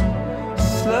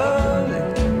 slowly.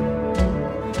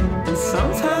 And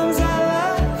sometimes I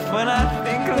laugh when I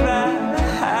think about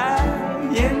how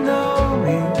you know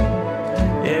me.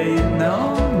 Yeah, you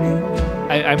know me.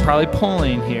 I'm probably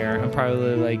pulling here. I'm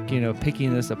probably like,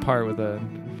 picking this apart with a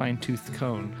fine-toothed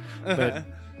comb. But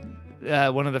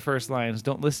one of the first lines,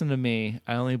 "Don't listen to me.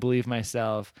 I only believe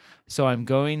myself. So I'm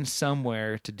going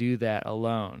somewhere to do that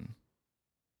alone."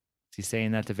 Is he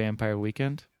saying that to Vampire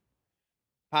Weekend?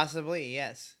 Possibly,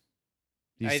 yes.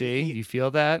 Do you see? You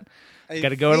feel that? I Got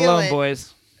to go it alone, it.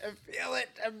 boys. I feel it.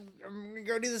 I'm going to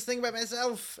go do this thing by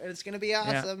myself, and it's going to be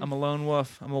awesome. Yeah, I'm a lone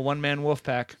wolf. I'm a one-man wolf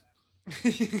pack.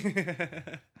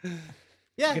 Yeah,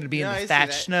 I'm going to be in the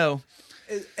thatch snow.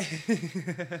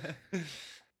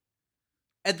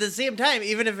 At the same time,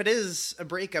 even if it is a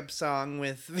breakup song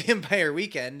with Vampire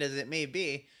Weekend, as it may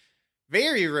be,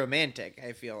 very romantic,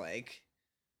 I feel like.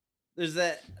 There's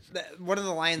that one of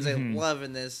the lines I love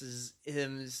in this is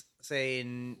him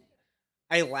saying,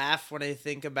 "I laugh when I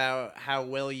think about how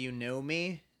well you know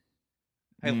me."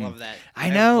 I love that. I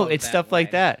know. It's stuff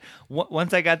like that.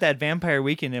 Once I got that Vampire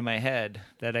Weekend in my head,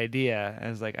 that idea, I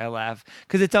was like, I laugh.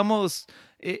 Because it's almost,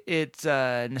 it's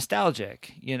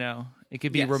nostalgic, It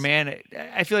could be romantic.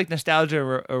 I feel like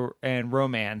nostalgia and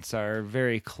romance are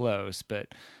very close, but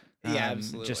yeah,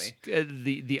 absolutely. Just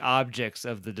the objects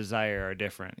of the desire are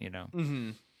different,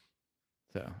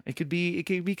 So it could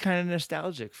be kind of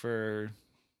nostalgic for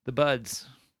the buds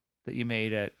that you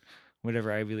made at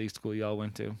whatever Ivy League school y'all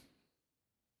went to.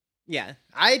 Yeah,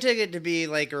 I took it to be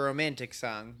like a romantic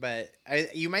song, but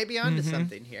you might be onto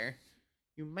something here.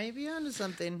 You might be onto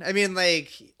something. I mean,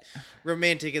 like,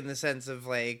 romantic in the sense of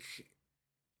like,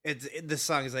 the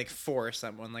song is like for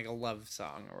someone, like a love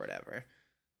song or whatever.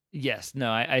 Yes, no,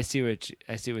 I see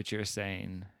what you're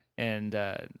saying, and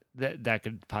that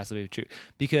could possibly be true,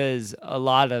 because a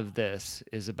lot of this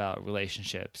is about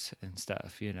relationships and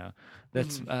stuff.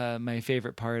 That's my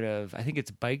favorite part of. I think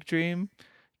it's Bike Dream.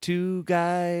 2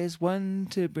 guys, one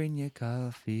to bring you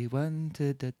coffee, one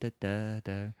to da da da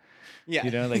da.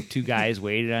 Yeah, like 2 guys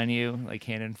waited on you, like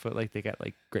hand and foot, like they got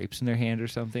like grapes in their hand or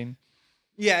something.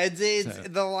 Yeah, it's So-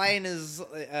 the line is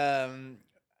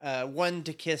one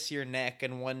to kiss your neck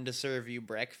and one to serve you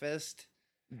breakfast.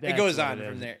 It That's goes what on it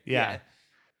from is. there. Yeah.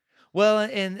 Well,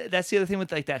 and that's the other thing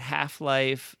with like that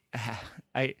Half-Life.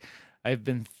 I've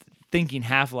been thinking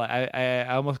Half-Life. I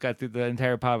almost got through the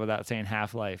entire pod without saying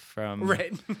Half-Life from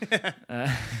Right.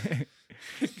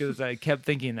 because I kept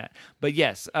thinking that. But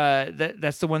yes,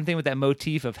 that's the one thing with that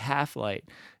motif of Half-Light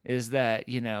is that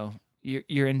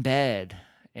you're in bed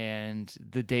and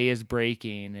the day is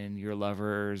breaking and your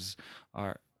lovers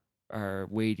are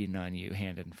waiting on you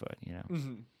hand and foot.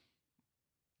 Mhm.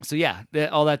 So yeah,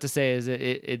 all that to say is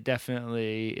it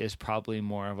definitely is probably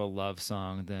more of a love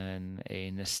song than a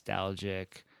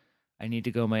nostalgic. I need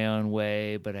to go my own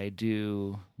way, but I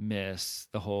do miss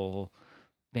the whole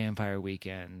Vampire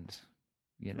Weekend,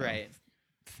 Right.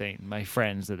 thing. My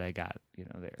friends that I got, there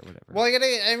or whatever. Well,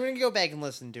 I'm gonna go back and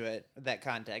listen to it. That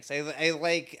context. I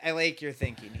like your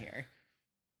thinking here.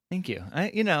 Thank you.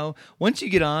 Once you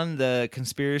get on the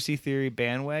conspiracy theory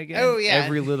bandwagon, Oh, yeah.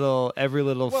 every little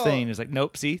Well- thing is like,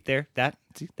 nope. See there,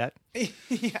 see that.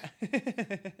 Yeah.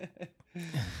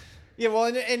 Yeah, well,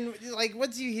 and like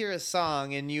once you hear a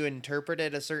song and you interpret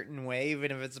it a certain way,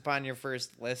 even if it's upon your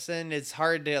first listen, it's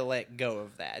hard to let go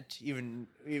of that. Even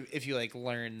if you like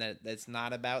learn that that's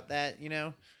not about that,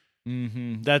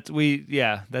 Mm-hmm.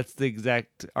 That's the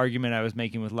exact argument I was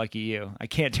making with Lucky You. I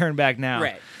can't turn back now.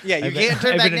 Right? Yeah, you I've can't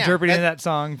turn I've back been now. interpreting that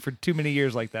song for too many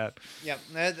years like that. Yep,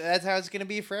 that's how it's gonna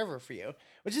be forever for you,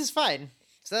 which is fine.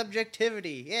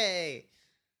 Subjectivity, yay!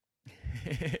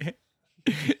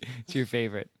 It's your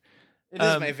favorite. It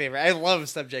is my favorite. I love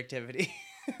subjectivity.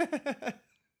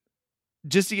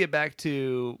 Just to get back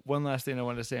to one last thing I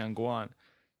wanted to say on Guan,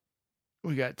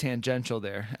 we got tangential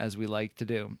there, as we like to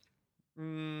do.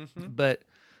 Mm-hmm. But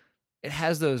it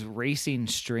has those racing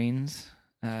strings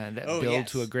that build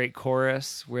to a great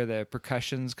chorus where the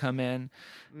percussions come in,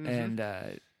 Mm-hmm.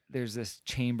 and there's this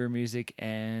chamber music,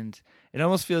 and it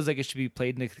almost feels like it should be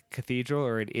played in a cathedral,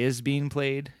 or it is being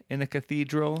played in a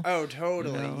cathedral. Oh,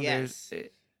 totally. Yes.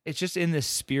 It's just in this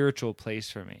spiritual place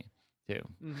for me too,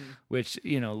 Mm-hmm. which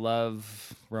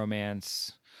love,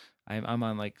 romance. I'm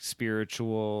on like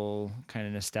spiritual kind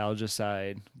of nostalgia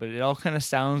side, but it all kind of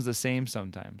sounds the same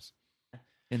sometimes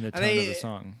in the tone of the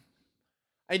song.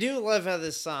 I do love how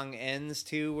this song ends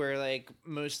too, where like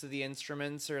most of the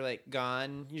instruments are like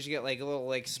gone. You just get like a little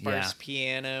like sparse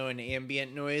piano and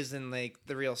ambient noise, and like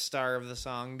the real star of the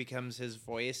song becomes his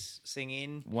voice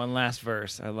singing. One last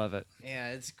verse. I love it. Yeah,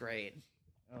 it's great.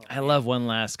 Oh, I love one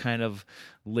last kind of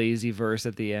lazy verse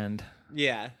at the end.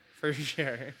 Yeah, for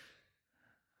sure.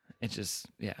 It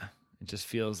just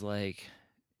feels like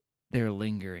they're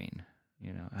lingering.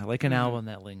 I like an album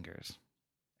that lingers.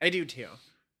 I do too.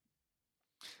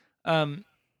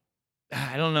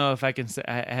 I don't know if I can say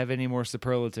I have any more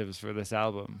superlatives for this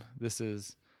album. This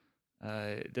is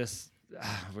I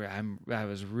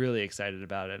was really excited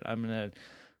about it. I'm gonna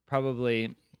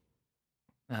probably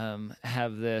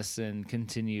have this and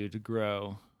continue to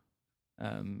grow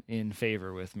in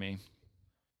favor with me.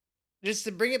 Just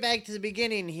to bring it back to the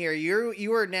beginning here,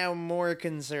 you are now more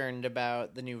concerned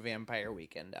about the new Vampire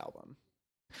Weekend album.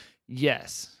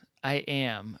 Yes, I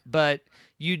am. But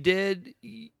you did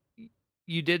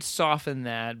soften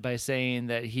that by saying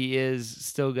that he is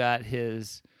still got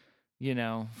his,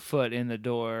 foot in the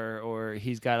door, or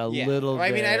he's got a little Well, I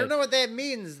mean, I bit- don't know what that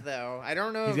means, though. I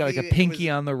don't know He's if got like a pinky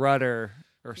on the rudder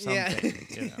or Yeah.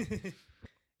 something.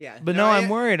 Yeah. But no, I'm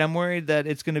worried. I'm worried that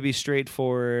it's going to be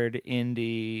straightforward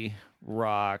indie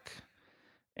rock,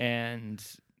 and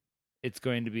it's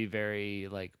going to be very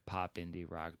like pop indie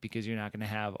rock, because you're not going to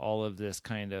have all of this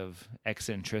kind of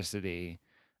eccentricity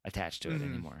attached to it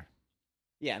anymore.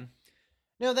 Yeah.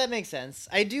 No, that makes sense.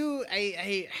 I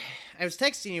was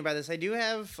texting you about this. I do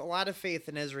have a lot of faith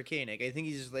in Ezra Koenig. I think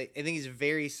he's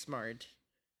very smart.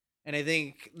 And I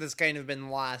think that's kind of been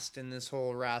lost in this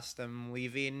whole Rostam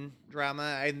leaving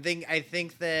drama. I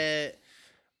think that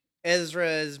Ezra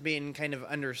is being kind of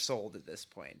undersold at this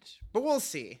point. But we'll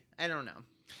see. I don't know.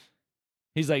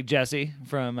 He's like Jesse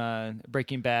from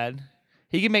Breaking Bad.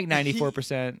 He can make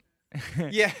 94%.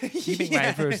 Yeah. He can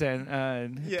make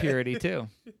 90% purity too.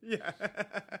 Yeah.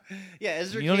 Yeah,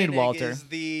 Ezra You don't need Koenig Walter. is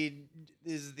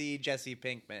the Jesse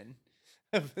Pinkman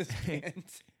of this band.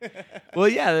 Well,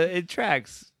 yeah, it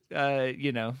tracks.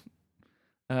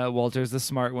 Walter's the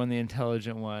smart one, the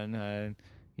intelligent one.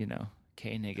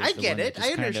 Koenig is I the get one that it. just I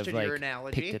kind understood of, like, your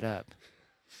analogy. picked it up.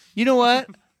 You know what?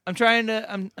 I'm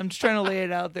just trying to lay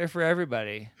it out there for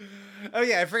everybody. Oh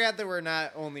yeah, I forgot that we're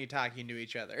not only talking to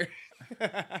each other.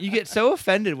 You get so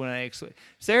offended when I explain.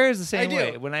 Sarah is the same do.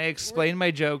 way. When I explain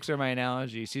my jokes or my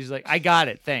analogies, she's like, I got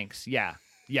it. Thanks. Yeah.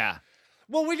 Yeah.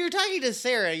 Well, when you're talking to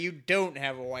Sarah, you don't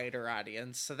have a wider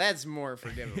audience, so that's more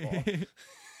forgivable.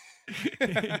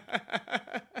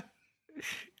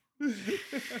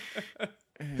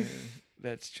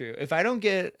 That's true. If I don't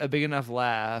get a big enough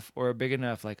laugh or a big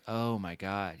enough like, oh my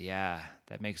God, yeah,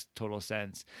 that makes total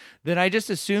sense, then I just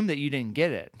assume that you didn't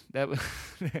get it.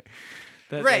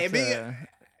 Right.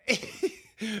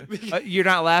 You're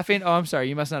not laughing? Oh, I'm sorry.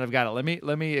 You must not have got it.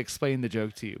 Let me explain the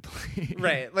joke to you, please.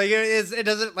 Right. Like it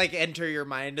doesn't like enter your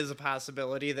mind as a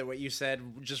possibility that what you said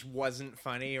just wasn't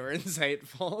funny or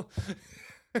insightful.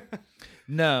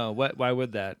 No. Why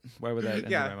would that? Why would that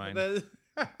enter my mind?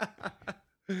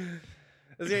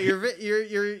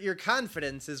 Your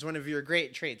confidence is one of your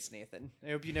great traits, Nathan.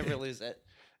 I hope you never lose it.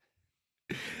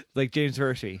 Like James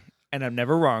Hershey, and I'm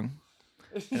never wrong,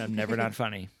 and I'm never not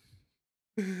funny.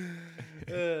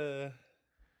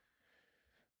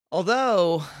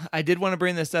 Although I did want to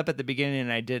bring this up at the beginning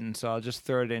and I didn't, so I'll just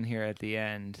throw it in here at the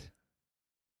end.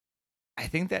 I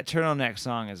think that turtleneck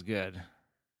song is good.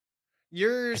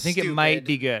 I think it might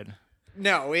be good.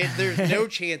 No, there's no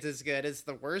chance it's good. It's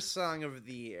the worst song of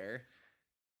the year.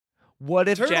 What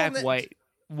if Jack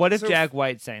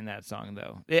White sang that song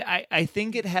though? I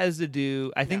think it has to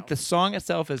do. I think the song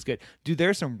itself is good. Dude,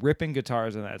 there's some ripping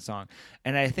guitars in that song,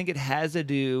 and I think it has to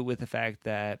do with the fact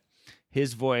that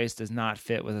his voice does not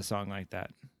fit with a song like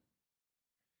that.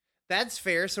 That's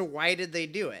fair. So why did they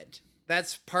do it?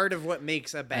 That's part of what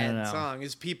makes a bad song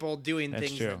is people doing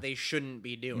things that they shouldn't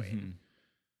be doing. Mm-hmm.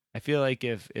 I feel like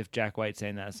if Jack White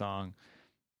sang that song,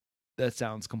 that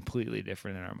sounds completely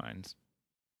different in our minds.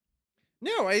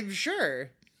 No, I'm sure.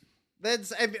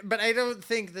 But I don't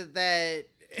think that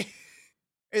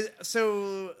is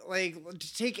so like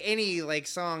to take any like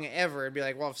song ever and be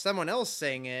like, well, if someone else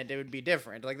sang it, it would be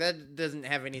different. Like that doesn't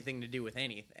have anything to do with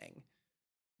anything.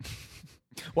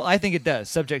 Well, I think it does.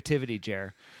 Subjectivity,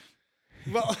 Jer.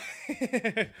 Well,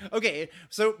 okay.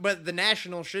 So, but the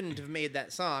National shouldn't have made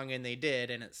that song, and they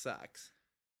did, and it sucks.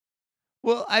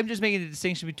 Well, I'm just making a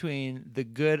distinction between the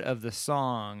good of the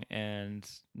song and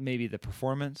maybe the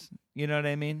performance. You know what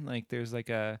I mean? Like there's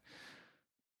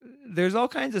all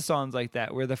kinds of songs like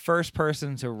that where the first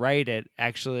person to write it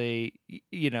actually,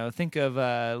 think of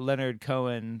Leonard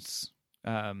Cohen's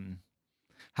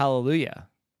Hallelujah.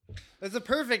 That's a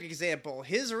perfect example.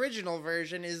 His original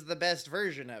version is the best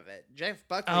version of it. Jeff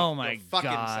Buckley. Oh my fuck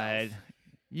God. Himself.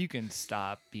 You can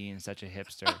stop being such a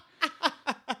hipster.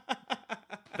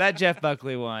 That Jeff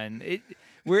Buckley one,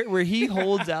 where he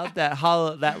holds out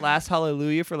that last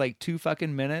hallelujah for like 2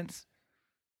 fucking minutes.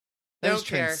 That was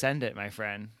transcendent, my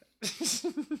friend.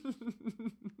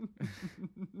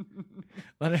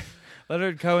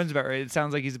 Leonard Cohen's about ready. It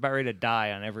sounds like he's about ready to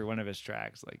die on every one of his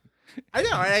tracks. Like I know.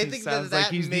 I think sounds like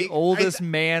he's the oldest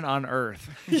man on earth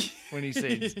when he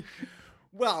sings.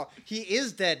 Well, he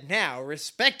is dead now.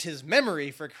 Respect his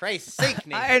memory, for Christ's sake,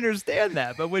 Nathan. I understand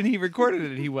that, but when he recorded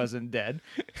it, he wasn't dead.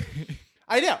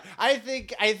 I know. I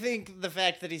think the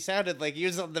fact that he sounded like he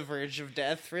was on the verge of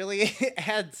death really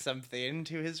adds something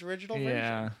to his original version.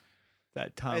 Yeah,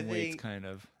 that Tom Waits kind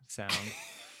of sound.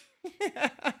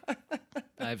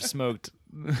 I've smoked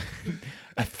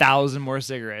 1,000 more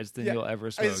cigarettes than you'll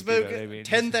ever smoke. I smoke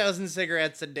 10,000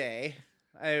 cigarettes a day.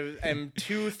 I'm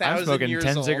 2,000 I'm smoking years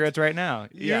 10 old. cigarettes right now.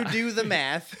 You do the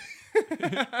math.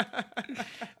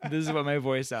 This is what my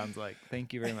voice sounds like.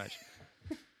 Thank you very much.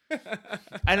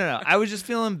 I don't know. I was just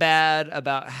feeling bad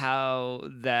about how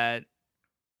that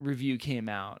review came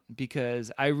out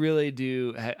because I really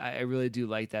do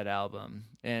like that album.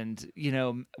 And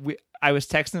I was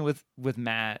texting with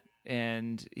Matt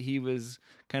and he was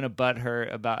kind of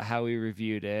butthurt about how we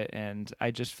reviewed it, and I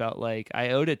just felt like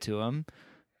I owed it to him.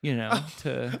 You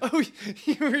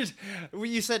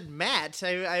said Matt.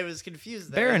 I was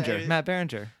confused there. Matt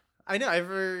Berenger. I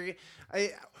know.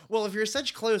 Well, if you're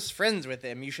such close friends with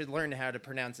him, you should learn how to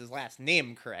pronounce his last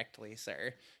name correctly,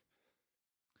 sir.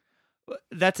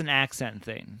 That's an accent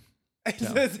thing.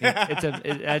 So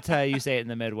that's how you say it in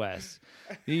the Midwest.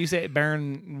 You say it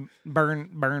Berninger.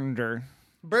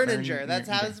 Berninger. That's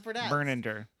how it's pronounced.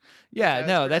 Berninger. Yeah,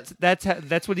 no,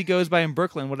 that's what he goes by in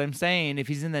Brooklyn. What I'm saying, if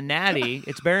he's in the Natty,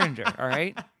 it's Berenger. All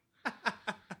right.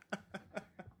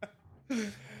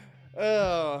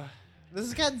 Oh, this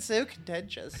has gotten so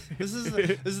contentious. This is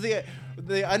the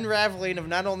unraveling of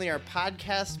not only our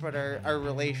podcast but our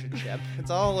relationship.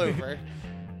 It's all over.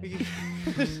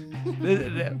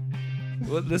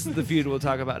 Well, this is the feud we'll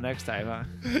talk about next time, huh?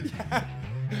 Yeah.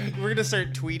 We're gonna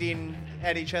start tweeting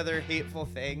at each other hateful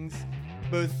things,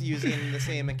 both using the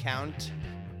same account.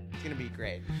 It's gonna be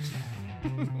great.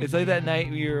 It's like that night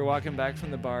we were walking back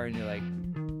from the bar and you're like,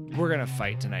 we're going to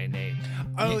fight tonight, Nate.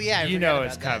 Oh, yeah. You know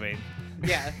it's coming.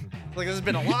 Yeah. Like, this has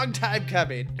been a long time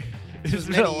coming. It's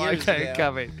been a long time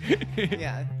coming.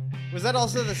 Yeah. Was that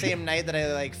also the same night that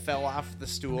I, like, fell off the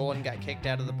stool and got kicked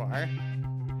out of the bar?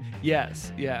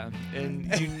 Yes, yeah.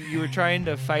 And you were trying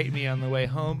to fight me on the way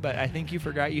home, but I think you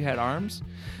forgot you had arms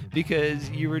because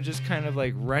you were just kind of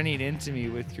like running into me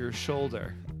with your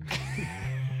shoulder.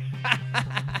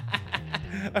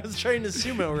 I was trying to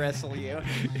sumo wrestle you.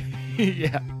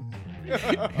 Yeah.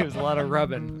 It was a lot of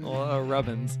rubbing, a lot of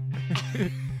rubbins.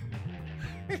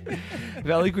 It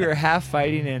felt like we were half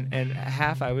fighting and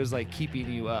half I was like keeping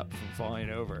you up from falling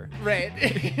over. Right.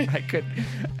 I could.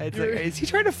 It's like, is he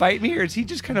trying to fight me or is he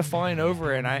just kind of falling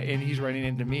over and he's running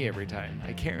into me every time?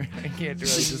 I can't really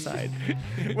decide.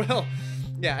 Well,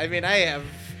 yeah. I mean, I have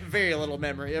very little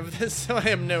memory of this, so I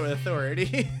am no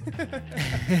authority.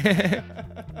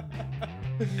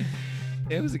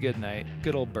 It was a good night.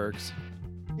 Good old Berks.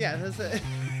 Yeah,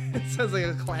 it sounds like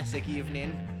a classic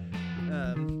evening.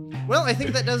 Well, I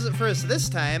think that does it for us this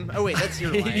time. Oh wait, that's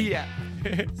your line. Yeah.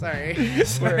 Sorry.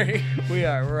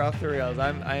 We're off the rails.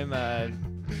 I'm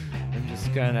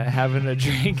just kind of having a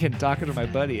drink and talking to my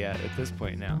buddy at this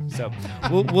point now. So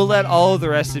we'll let all of the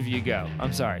rest of you go.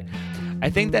 I'm sorry. I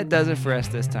think that does it for us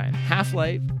this time.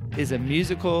 Half-Life is a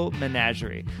musical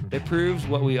menagerie that proves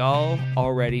what we all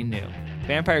already knew.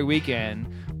 Vampire Weekend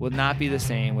will not be the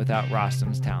same without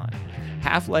Rostam's talent.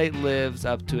 Half-Life lives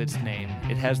up to its name.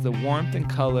 It has the warmth and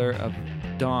color of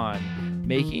dawn,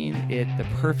 making it the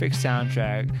perfect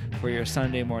soundtrack for your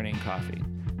Sunday morning coffee.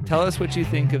 Tell us what you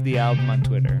think of the album on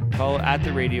Twitter. Follow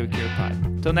 @the Radio Cure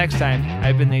Pod. Till next time,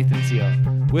 I've been Nathan Seal.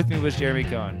 With me was Jeremy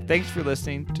Cohen. Thanks for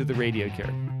listening to The Radio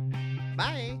Cure.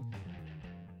 Bye.